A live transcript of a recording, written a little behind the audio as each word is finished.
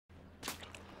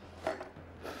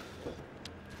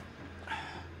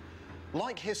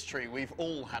Like history, we've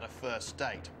all had a first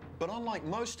date. But unlike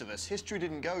most of us, history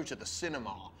didn't go to the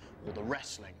cinema or the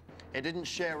wrestling. It didn't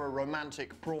share a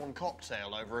romantic prawn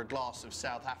cocktail over a glass of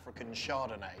South African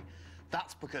Chardonnay.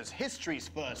 That's because history's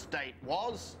first date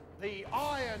was... the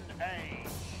Iron Age.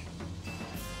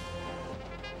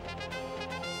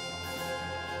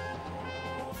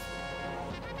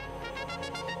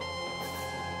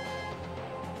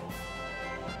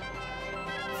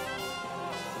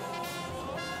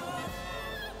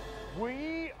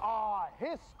 We are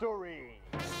history.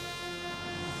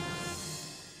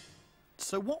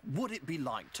 So what would it be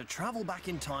like to travel back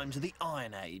in time to the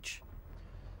Iron Age?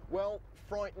 Well,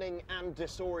 frightening and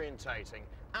disorientating.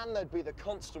 And there'd be the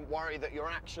constant worry that your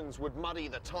actions would muddy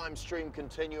the time stream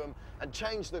continuum and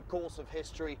change the course of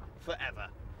history forever.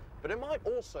 But it might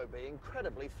also be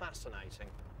incredibly fascinating.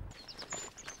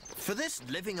 For this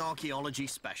Living Archaeology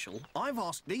special, I've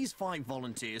asked these 5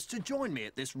 volunteers to join me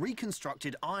at this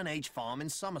reconstructed Iron Age farm in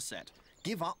Somerset,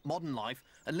 give up modern life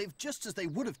and live just as they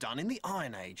would have done in the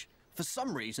Iron Age. For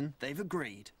some reason, they've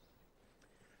agreed.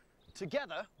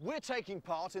 Together, we're taking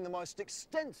part in the most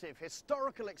extensive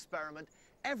historical experiment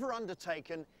ever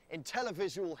undertaken in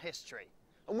televisual history.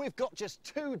 And we've got just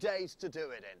 2 days to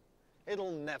do it in.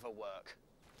 It'll never work.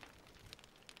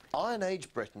 Iron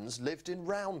Age Britons lived in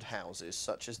roundhouses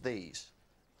such as these.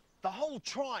 The whole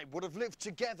tribe would have lived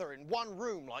together in one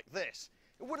room like this.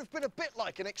 It would have been a bit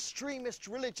like an extremist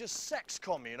religious sex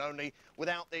commune, only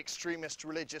without the extremist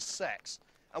religious sex,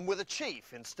 and with a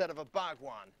chief instead of a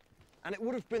bagwan. And it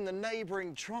would have been the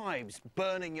neighbouring tribes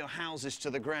burning your houses to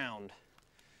the ground,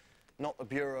 not the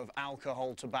Bureau of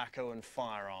Alcohol, Tobacco and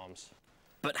Firearms.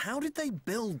 But how did they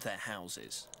build their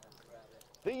houses?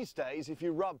 These days, if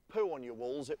you rub poo on your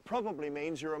walls, it probably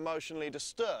means you're emotionally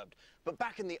disturbed. But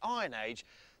back in the Iron Age,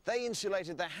 they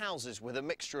insulated their houses with a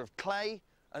mixture of clay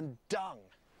and dung.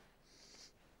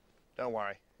 Don't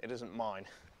worry, it isn't mine.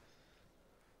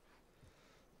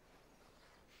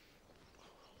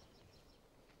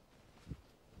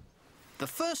 The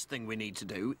first thing we need to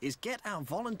do is get our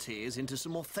volunteers into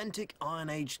some authentic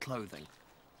Iron Age clothing.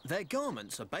 Their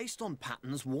garments are based on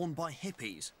patterns worn by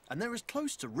hippies, and they're as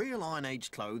close to real Iron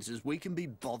Age clothes as we can be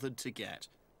bothered to get.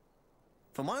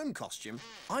 For my own costume,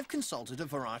 I've consulted a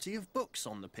variety of books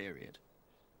on the period.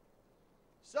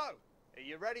 So, are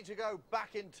you ready to go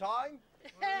back in time?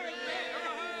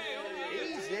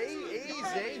 Easy,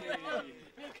 easy.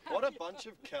 What a bunch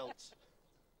of Celts.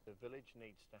 The village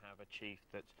needs to have a chief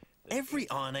that's... Every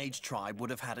Iron Age tribe would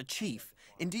have had a chief.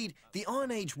 Indeed, the Iron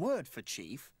Age word for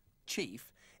chief,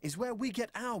 is where we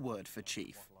get our word for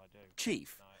chief.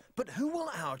 Chief. But who will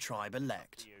our tribe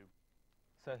elect?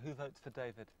 So who votes for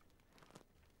David?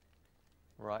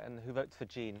 Right, and who votes for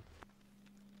Jean?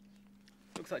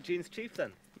 Looks like Jean's chief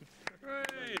then.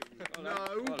 Hooray!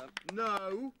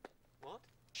 No. What?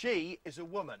 She is a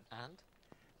woman. And?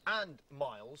 And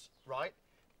Miles, right?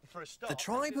 For a start, The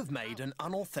tribe have made an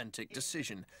unauthentic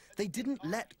decision. They didn't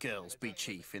let girls be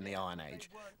chief in the Iron Age.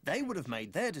 They would have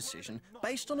made their decision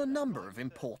based on a number of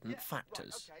important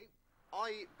factors. Right,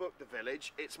 okay. I booked the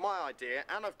village, it's my idea,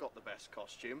 and I've got the best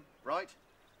costume, right?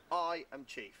 I am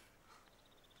chief.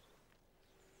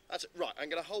 That's it. Right, I'm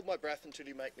going to hold my breath until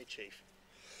you make me chief.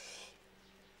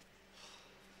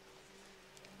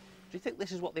 Do you think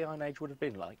this is what the Iron Age would have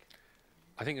been like?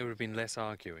 I think there would have been less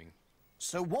arguing.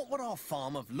 So what would our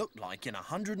farm have looked like in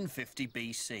 150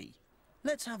 BC?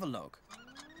 Let's have a look.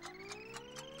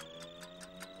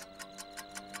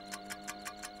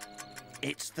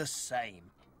 It's the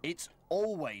same. It's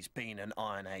always been an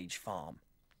Iron Age farm.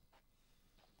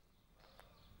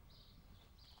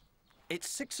 It's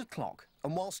 6 o'clock,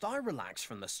 and whilst I relax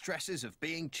from the stresses of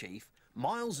being chief,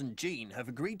 Miles and Jean have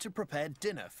agreed to prepare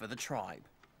dinner for the tribe.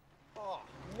 Oh,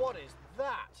 what is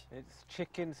that? It's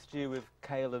chicken stew with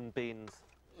kale and beans.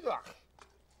 Ugh.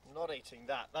 Not eating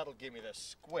that. That'll give me the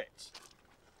squits.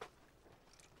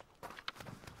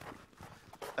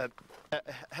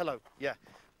 Hello, yeah.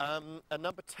 A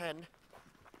number 10,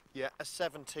 yeah, a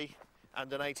 70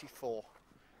 and an 84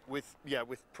 with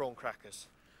prawn crackers.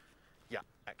 Yeah,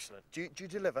 excellent. Do you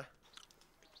deliver?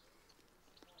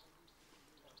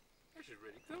 This is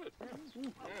really good.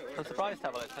 I'm surprised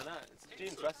how well it's turned out. It's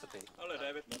Jean's recipe. Hello,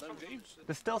 David. Hello, Jean.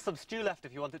 There's still some stew left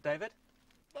if you want it, David.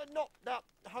 Not that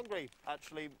hungry,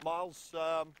 actually, Miles.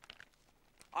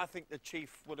 I think the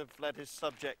chief would have let his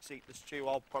subjects eat the stew.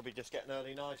 I'll probably just get an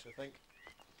early night, I think.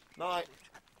 Night.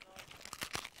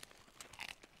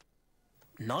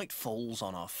 Night falls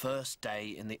on our first day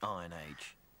in the Iron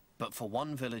Age. But for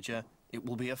one villager, it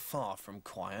will be a far from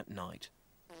quiet night.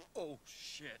 Oh,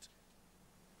 shit.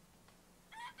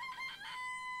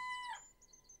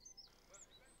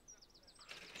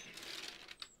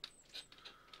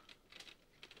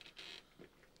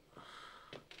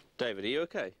 David, are you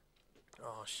okay?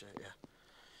 Oh, shit, yeah.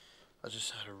 I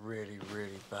just had a really,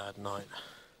 really bad night.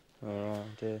 Oh,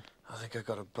 dear. I think I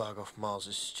got a bug off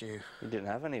Miles's stew. You didn't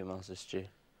have any of Miles's stew?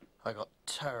 I got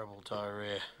terrible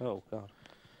diarrhoea. Oh, God.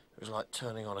 It was like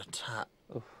turning on a tap.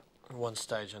 Oof. At one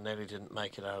stage, I nearly didn't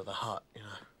make it out of the hut, you know.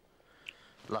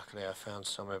 Luckily, I found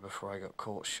somewhere before I got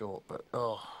caught short, but,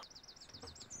 oh.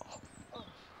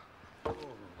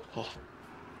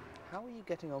 How are you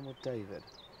getting on with David?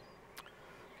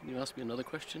 Can you ask me another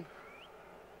question?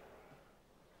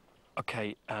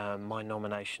 OK, my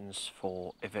nominations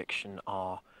for eviction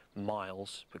are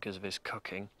Miles, because of his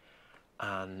cooking,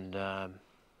 and, can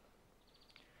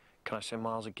I say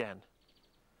Miles again?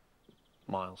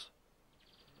 Miles.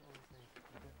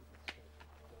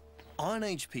 Iron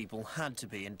Age people had to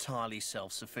be entirely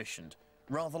self-sufficient,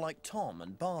 rather like Tom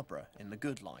and Barbara in The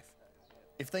Good Life.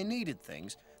 If they needed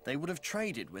things, they would have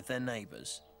traded with their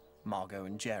neighbours, Margot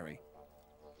and Jerry,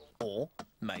 or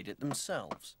made it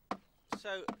themselves.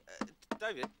 So,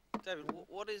 David,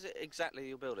 what is it exactly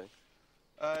you're building?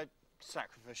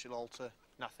 Sacrificial altar.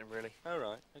 Nothing really. Oh,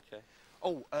 right, okay.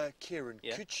 Oh, Kieran,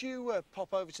 Yeah? could you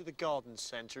pop over to the garden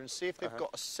centre and see if they've got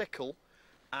a sickle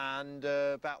and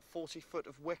about 40 foot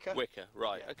of wicker? Wicker,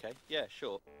 right, Yeah. okay. Yeah,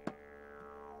 sure.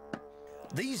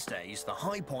 These days, the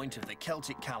high point of the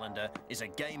Celtic calendar is a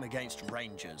game against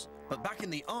rangers. But back in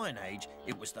the Iron Age,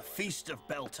 it was the Feast of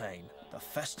Beltane, the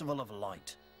Festival of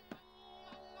Light.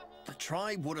 The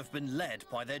tribe would have been led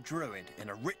by their druid in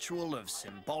a ritual of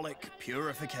symbolic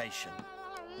purification.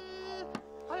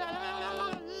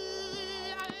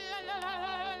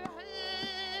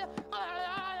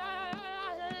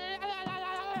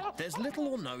 There's little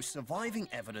or no surviving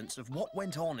evidence of what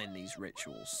went on in these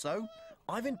rituals, so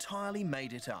I've entirely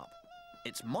made it up.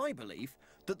 It's my belief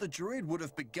that the druid would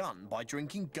have begun by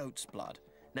drinking goat's blood.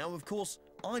 Now, of course,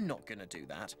 I'm not going to do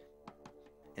that.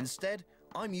 Instead,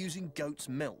 I'm using goat's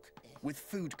milk with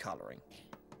food colouring.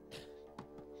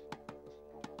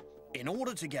 In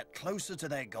order to get closer to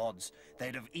their gods,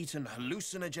 they'd have eaten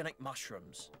hallucinogenic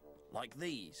mushrooms, like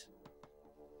these.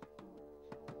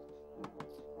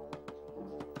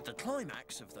 The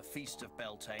climax of the Feast of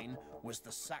Beltane was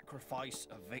the sacrifice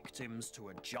of victims to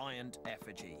a giant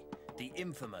effigy, the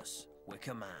infamous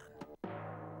Wicker Man.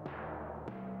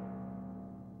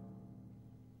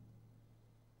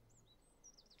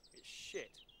 It's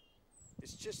shit.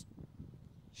 It's just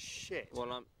shit.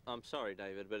 Well, I'm sorry,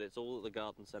 David, but it's all that the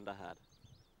garden centre had.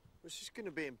 It's just going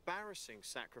to be embarrassing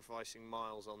sacrificing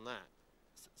Miles on that.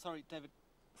 Sorry, David,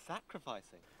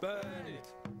 sacrificing? Burn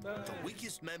it! Burn The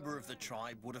weakest member of the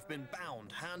tribe would have been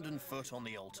bound hand and foot on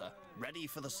the altar, ready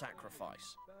for the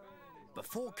sacrifice.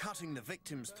 Before cutting the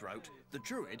victim's throat, the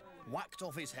druid, whacked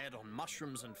off his head on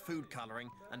mushrooms and food colouring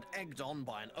and egged on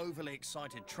by an overly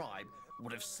excited tribe,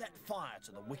 would have set fire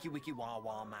to the Wiki Wiki Wah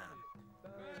Wah Man.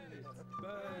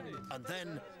 And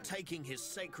then, taking his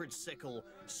sacred sickle,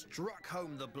 struck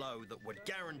home the blow that would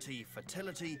guarantee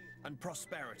fertility and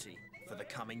prosperity for the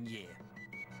coming year.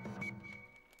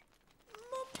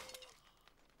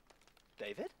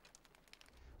 David?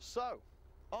 So,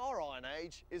 our Iron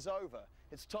Age is over.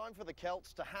 It's time for the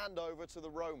Celts to hand over to the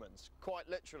Romans. Quite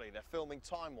literally, they're filming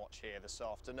Time Watch here this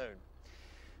afternoon.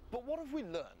 But what have we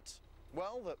learnt?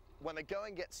 Well, that when the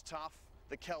going gets tough,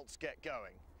 the Celts get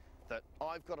going. That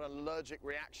I've got an allergic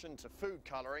reaction to food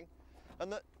colouring,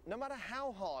 and that no matter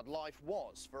how hard life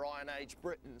was for Iron Age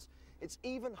Britons, it's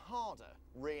even harder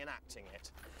reenacting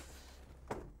it.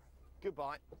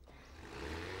 Goodbye.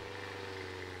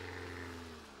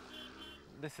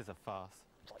 This is a farce.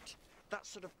 Right. That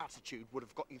sort of attitude would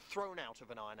have got you thrown out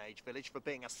of an Iron Age village for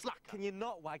being a slacker. Can you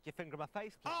not wag your finger in my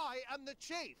face, please? I am the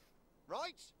chief,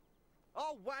 right?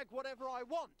 I'll wag whatever I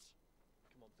want.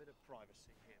 Come on, bit of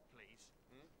privacy here, please.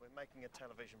 We're making a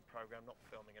television programme, not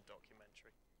filming a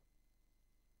documentary.